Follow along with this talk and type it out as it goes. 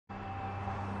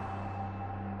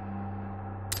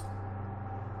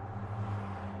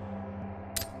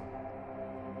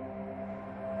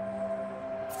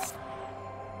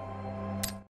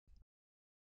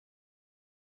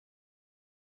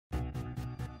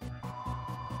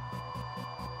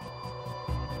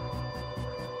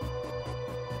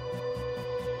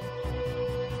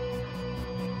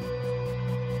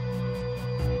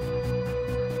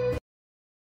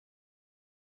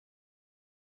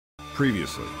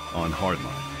Previously on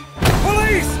Hardline.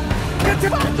 Police! Get the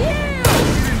fuck you!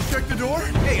 You didn't check the door?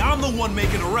 Hey, I'm the one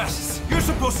making arrests. You're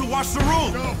supposed to watch the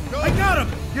room. Go. I got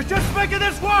him! You're just making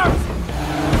this worse!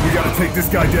 We gotta take this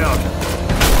guy down.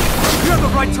 You have the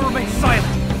right to remain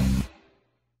silent.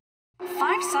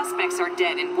 5 suspects are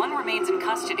dead and 1 remains in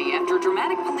custody after a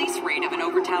dramatic police raid of an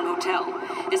Overtown hotel.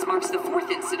 This marks the 4th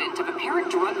incident of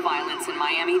apparent drug violence in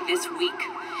Miami this week.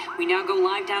 We now go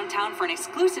live downtown for an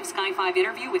exclusive Sky 5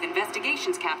 interview with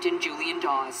Investigations Captain Julian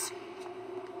Dawes.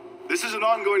 This is an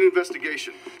ongoing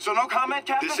investigation. So no comment,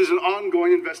 Captain? This is an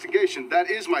ongoing investigation. That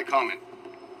is my comment.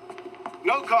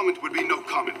 No comment would be no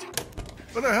comment.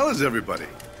 Where the hell is everybody?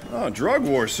 Oh, drug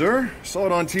war, sir. Saw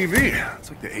it on TV. It's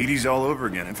like the 80s all over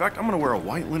again. In fact, I'm gonna wear a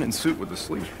white linen suit with the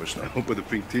sleeves pushed up. Hope with a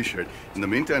pink t-shirt. In the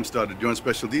meantime, started doing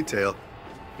special detail.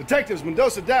 Detectives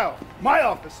Mendoza Dow, my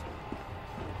office.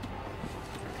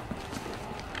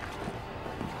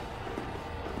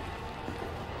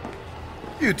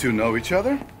 You two know each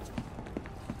other?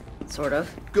 Sort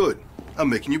of. Good. I'm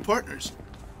making you partners.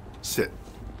 Sit.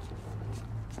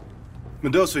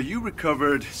 Mendoza, you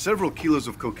recovered several kilos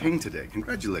of cocaine today.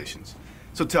 Congratulations.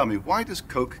 So tell me, why does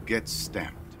coke get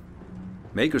stamped?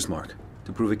 Maker's mark,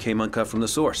 to prove it came uncut from the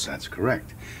source. That's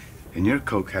correct. And your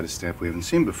coke had a stamp we haven't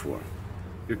seen before.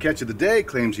 Your catch of the day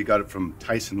claims you got it from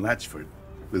Tyson Latchford,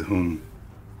 with whom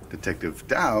Detective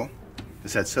Dow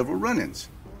has had several run-ins.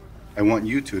 I want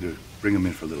you two to bring him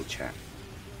in for a little chat.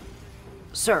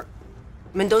 Sir,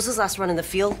 Mendoza's last run in the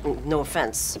field, no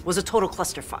offense, was a total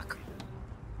clusterfuck.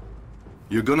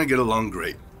 You're gonna get along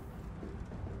great.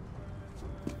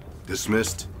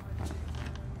 Dismissed.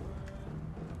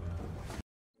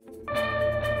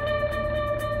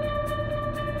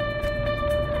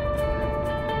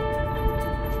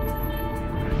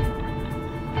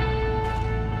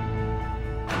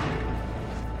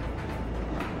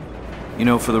 You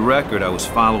know, for the record, I was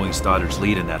following Stoddard's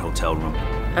lead in that hotel room.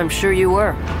 I'm sure you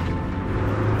were.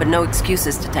 But no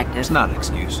excuses, Detective. It's not an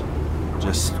excuse.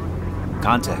 Just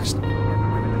context.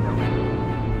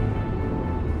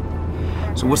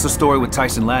 So what's the story with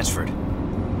Tyson Latchford?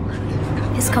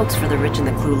 His coke's for the rich and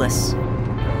the clueless.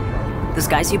 Those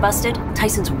guys you busted,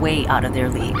 Tyson's way out of their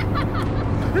league.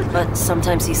 But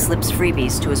sometimes he slips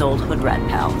freebies to his old hood rat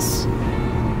pals.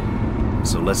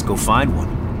 So let's go find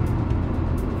one.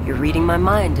 You're reading my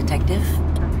mind, Detective.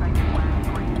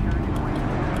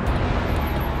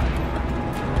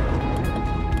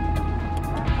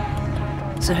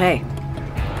 So hey,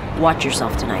 watch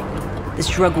yourself tonight. This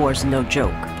drug war's no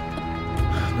joke.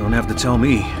 Don't have to tell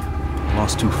me.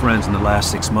 Lost 2 friends in the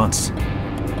last 6 months.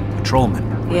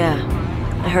 Patrolmen. Yeah,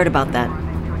 I heard about that.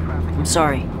 I'm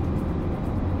sorry.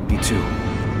 Me too.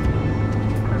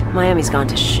 Miami's gone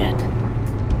to shit.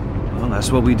 Well,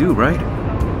 that's what we do, right?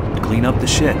 Clean up the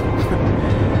shit.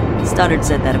 Stoddard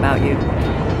said that about you.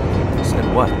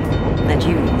 Said what? That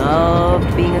you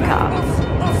loved being a cop.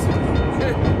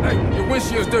 Hey, your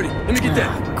windshield's dirty. Let me get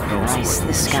that. Christ,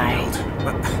 this guy.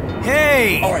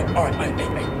 Hey! All right.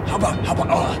 Hey. How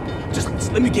about,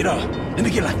 just let me get like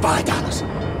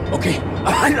 $5. Okay?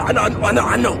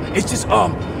 I know. It's just,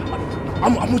 I'm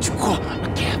what you call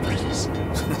a capitalist.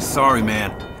 Sorry,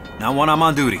 man. Not when I'm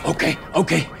on duty. Okay.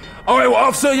 All right, well,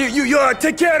 officer, you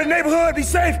take care of the neighborhood. Be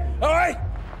safe. All right?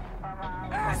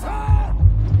 Asshole!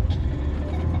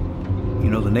 You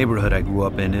know, the neighborhood I grew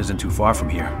up in isn't too far from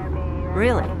here.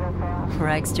 Really?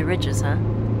 Rags to riches, huh?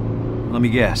 Let me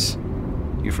guess.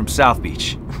 You're from South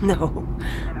Beach. No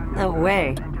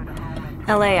way.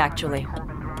 LA, actually.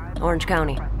 Orange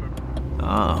County.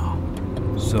 Oh.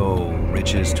 So,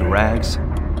 riches to rags?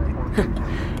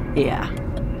 Yeah.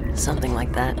 Something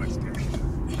like that.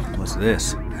 What's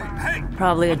this?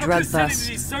 Probably a drug bust.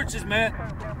 These searches, man.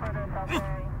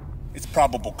 It's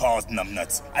probable cause,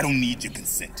 numbnuts. I don't need your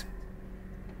consent.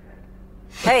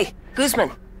 Hey,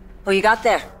 Guzman. Who you got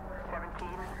there?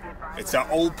 It's our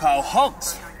old pal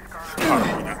Hugs.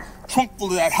 Trunk full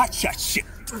of that hotshot shit.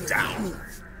 Down.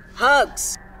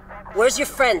 Hugs. Where's your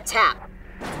friend, Tap?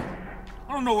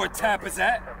 I don't know where Tap is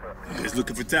at. He's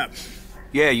looking for Tap.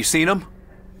 Yeah, you seen him?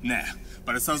 Nah,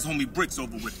 but I saw his homie Bricks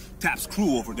over with Tap's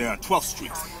crew over there on 12th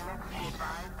Street.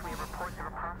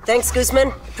 Thanks, Guzman.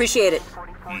 Appreciate it.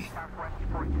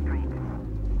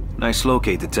 Nice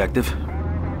locate, Detective.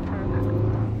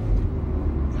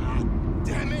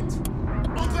 Damn it!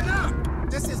 Open up!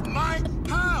 This is my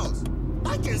house!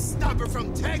 I can stop her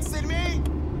from texting me!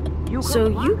 So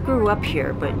you grew up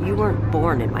here, but you weren't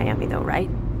born in Miami, though, right?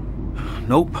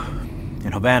 Nope.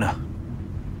 In Havana.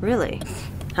 Really?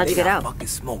 How'd you get out?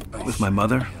 With my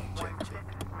mother.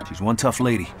 She's one tough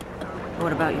lady.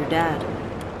 What about your dad?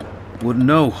 Wouldn't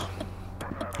know.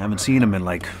 Haven't seen him in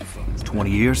like 20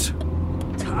 years.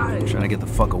 Trying to get the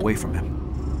fuck away from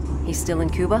him. He's still in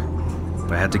Cuba?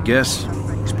 If I had to guess,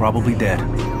 he's probably dead.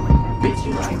 Which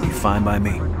would be fine by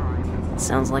me.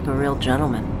 Sounds like a real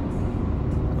gentleman.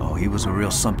 Oh, he was a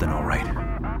real something, all right. Yeah,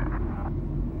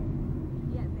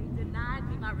 they denied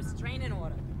me my restraining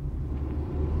order.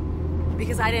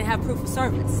 Because I didn't have proof of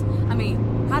service. I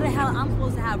mean, how the hell I'm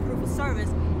supposed to have proof of service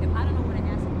if I don't know what to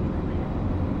ask for?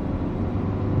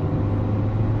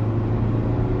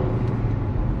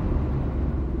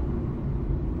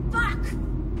 Fuck!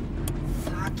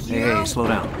 Hey, slow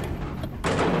down.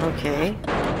 Okay.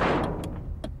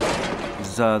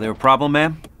 Is there a problem,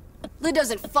 ma'am? Lid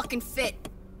doesn't fucking fit.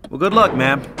 Well, good luck,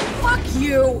 ma'am. Fuck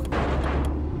you!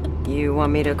 You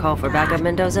want me to call for backup,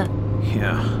 Mendoza?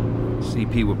 Yeah.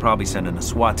 CP would probably send in a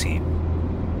SWAT team.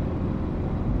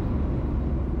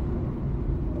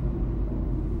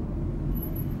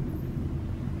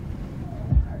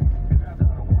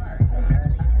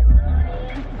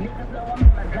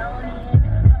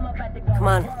 Come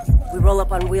on. We roll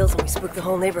up on wheels and we spook the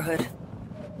whole neighborhood.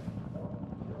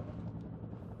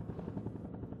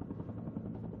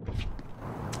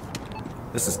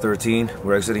 This is 13.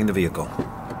 We're exiting the vehicle.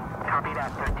 Copy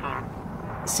that,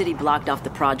 13. The city blocked off the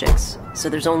projects, so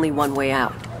there's only one way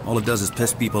out. All it does is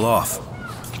piss people off.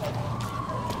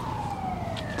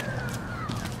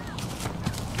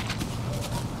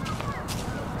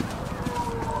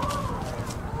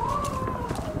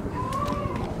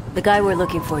 The guy we're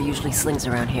looking for usually slings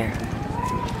around here.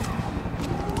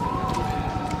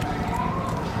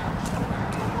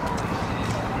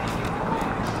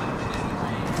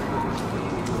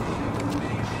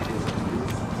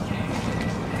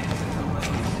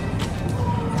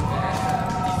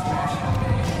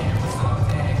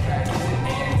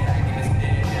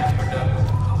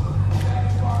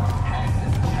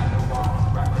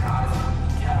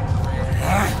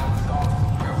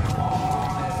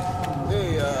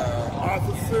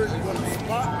 Officer, you gonna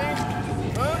spot me?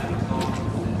 Huh?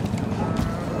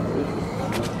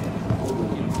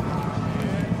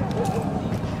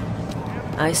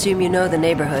 I assume you know the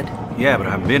neighborhood. Yeah, but I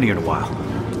haven't been here in a while.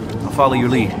 I'll follow your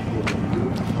lead.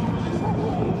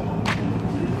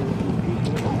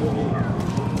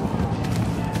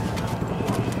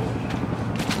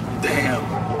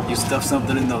 Damn. You stuffed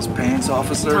something in those pants,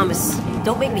 officer? Thomas,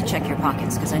 don't make me check your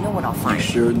pockets, because I know what I'll find. I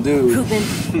sure do. Ruben,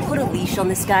 put a leash on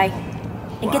this guy,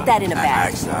 and get that in a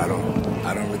bag. Actually, I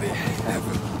don't really have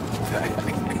a bag.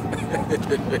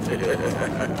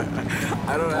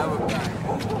 I don't have a bag.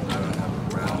 I don't have a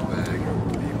brown bag or a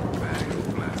paper bag or a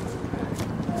plastic bag.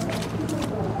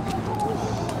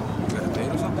 You got a date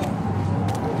or something?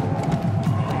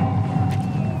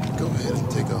 Go ahead and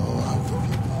take a whole outfit,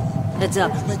 people. Heads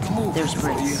up. Let's make a move. There's Do you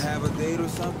Briggs. have a date or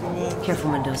something, man?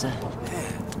 Careful, Mendoza.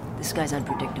 This guy's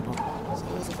unpredictable. So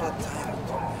it's about time.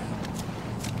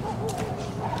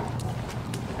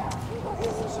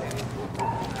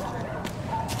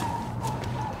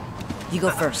 You go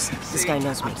first. This guy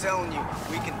knows me. I'm telling you,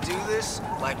 we can do this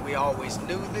like we always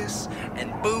knew this,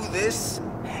 and boo this.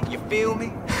 You feel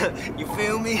me? You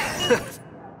feel me?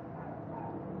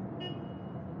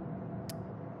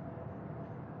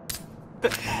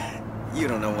 You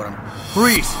don't know what I'm...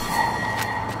 Freeze!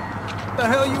 What the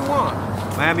hell you want?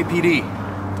 Miami PD.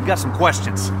 We got some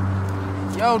questions.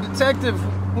 Yo, detective,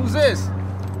 who's this?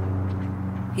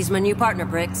 He's my new partner,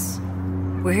 Briggs.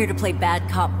 We're here to play bad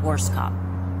cop, worst cop.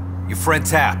 Your friend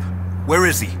Tap. Where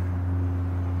is he?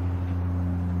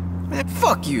 Man,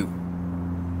 fuck you.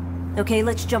 Okay,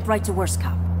 let's jump right to worst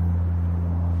cop.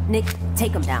 Nick,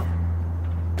 take him down.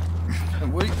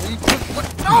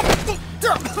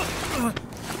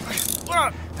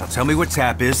 Now tell me where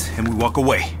Tap is, and we walk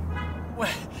away.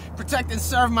 Protect and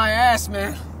serve my ass,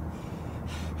 man.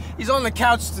 He's on the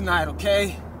couch tonight,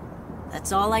 okay?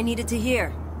 That's all I needed to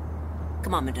hear.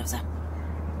 Come on, Mendoza.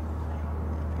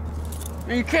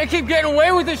 You can't keep getting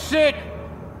away with this shit!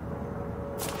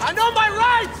 I know my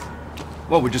rights!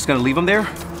 What, we're just gonna leave him there?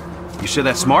 You sure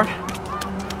that's smart?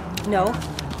 No,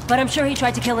 but I'm sure he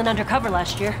tried to kill an undercover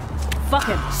last year. Fuck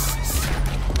him.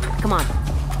 Come on.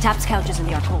 Tap's couch is in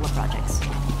the Arcola projects.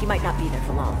 He might not be there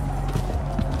for long.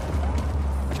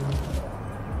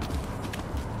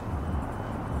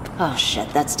 Oh shit,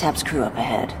 that's Tap's crew up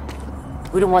ahead.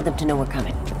 We don't want them to know we're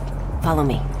coming. Follow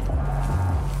me.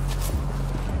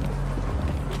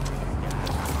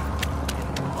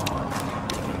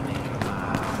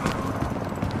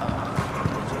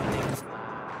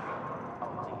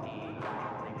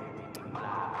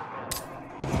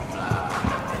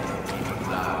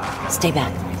 Stay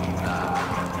back.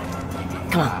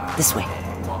 Come on, this way.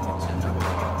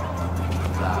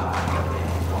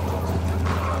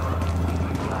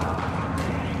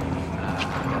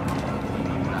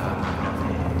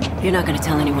 You're not gonna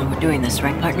tell anyone we're doing this,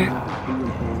 right, partner?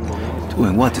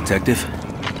 Doing what, detective?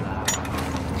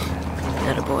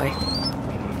 Attaboy.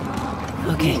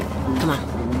 Okay, come on.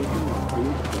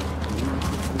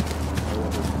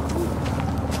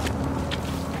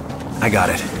 I got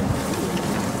it.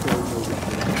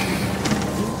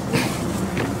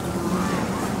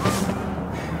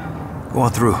 Go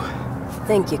on through.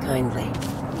 Thank you kindly.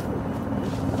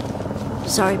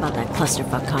 Sorry about that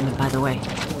clusterfuck comment, by the way.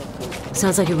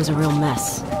 Sounds like it was a real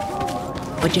mess.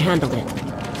 But you handled it.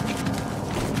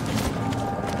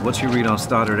 What's your read on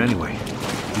Stoddard anyway?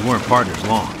 You weren't partners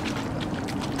long.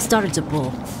 Stoddard's a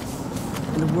bull.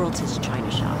 And the world's his china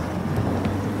shop.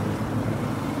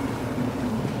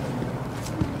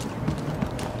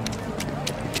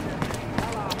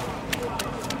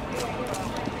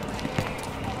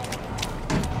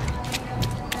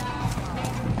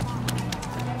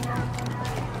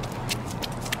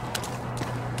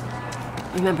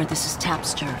 Remember, this is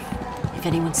Tap's turf. If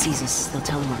anyone sees us, they'll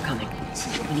tell him we're coming.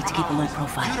 We need to keep a low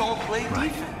profile. You don't play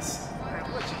defense. Man,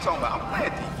 what you talking about? I'm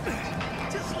playing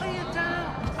defense. Just lay it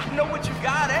down. You know what you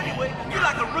got anyway. You're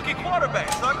like a rookie quarterback,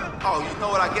 sucker. Oh, you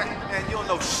know what I got? Man, you don't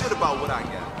know shit about what I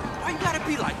got. Why you gotta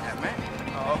be like that, man?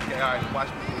 Oh, okay, all right, watch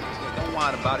me do this. Don't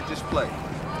whine about it, just play.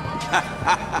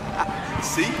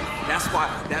 See? That's why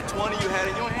that 20 you had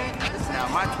in your hand, this is now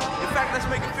my 20. In fact, let's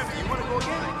make it 50. You wanna go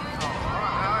again?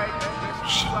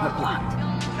 Shit, we're blocked.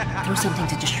 Throw something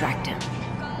to distract him.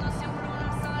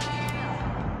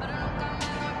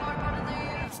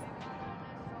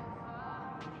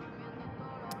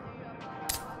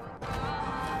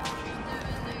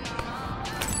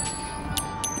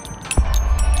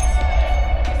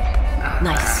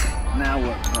 Nice. Now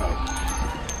what, bro?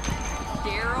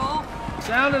 Daryl?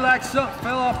 Sounded like something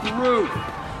fell off the roof.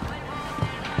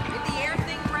 If the air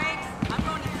thing breaks, I'm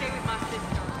going to stay with my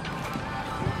sister.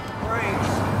 Breaks.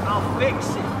 I'll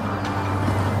fix it.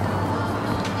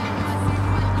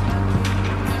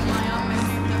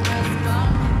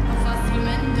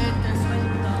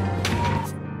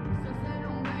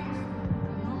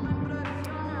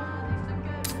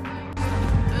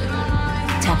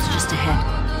 Tap's just ahead.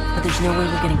 But there's no way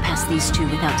we're getting past these two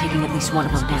without taking at least one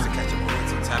of them down.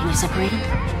 Can you separate them?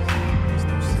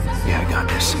 Yeah, I got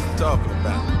this. What are you talking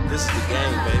about? This is the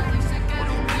game, baby.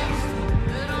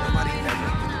 Nobody ever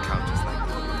hit the couches like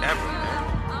this. Ever, man.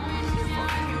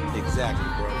 Exactly,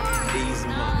 bro. Easy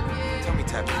money. Tell me,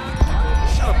 Tap.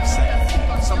 Shut up a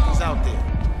second. Something's out there.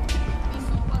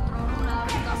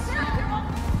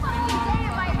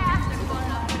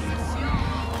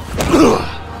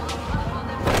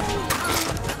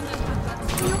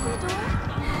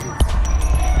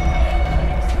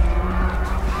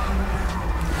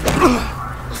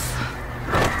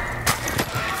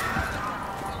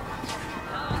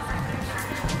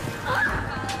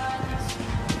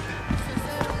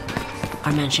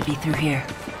 Our men should be through here.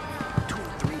 2 or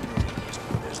 3 rooms.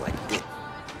 There's like this.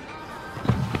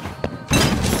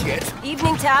 Shit.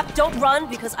 Evening, Tap. Don't run,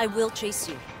 because I will chase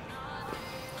you.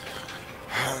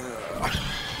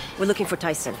 We're looking for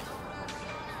Tyson.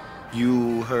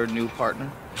 You her new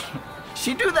partner?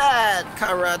 She do that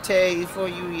karate for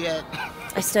you yet?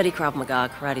 I study Krav Maga.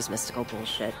 Karate's mystical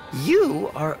bullshit.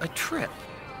 You are a trip.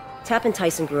 Tap and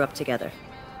Tyson grew up together.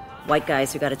 White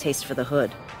guys who got a taste for the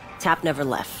hood. Tap never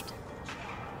left.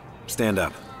 Stand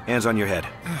up. Hands on your head.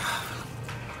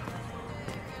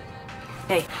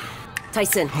 Hey,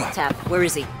 Tyson, Tap, where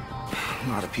is he? A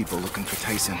lot of people looking for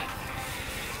Tyson.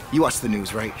 You watch the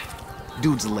news, right?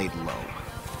 Dude's laid low.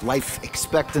 Life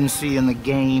expectancy in the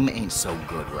game ain't so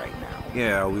good right now.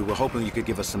 Yeah, we were hoping you could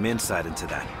give us some insight into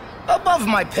that. Above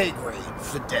my pay grade,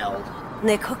 Fidel.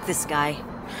 Nick, hook this guy.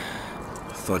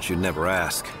 Thought you'd never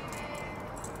ask.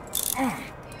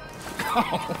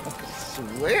 Oh,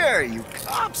 swear you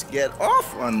cops get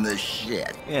off on this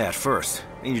shit. Yeah, at first.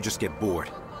 Then you just get bored.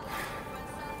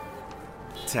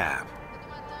 Tap.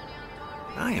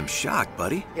 I am shocked,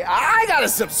 buddy. Yeah, I got a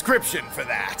subscription for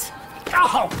that.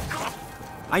 Oh, God.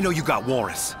 I know you got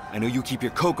warrants. I know you keep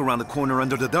your coke around the corner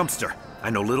under the dumpster. I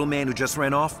know little man who just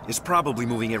ran off is probably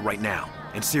moving it right now.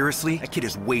 And seriously, that kid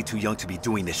is way too young to be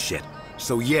doing this shit.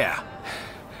 So yeah,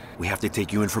 we have to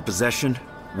take you in for possession.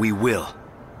 We will.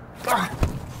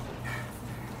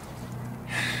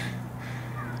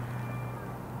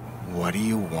 What do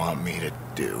you want me to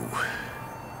do?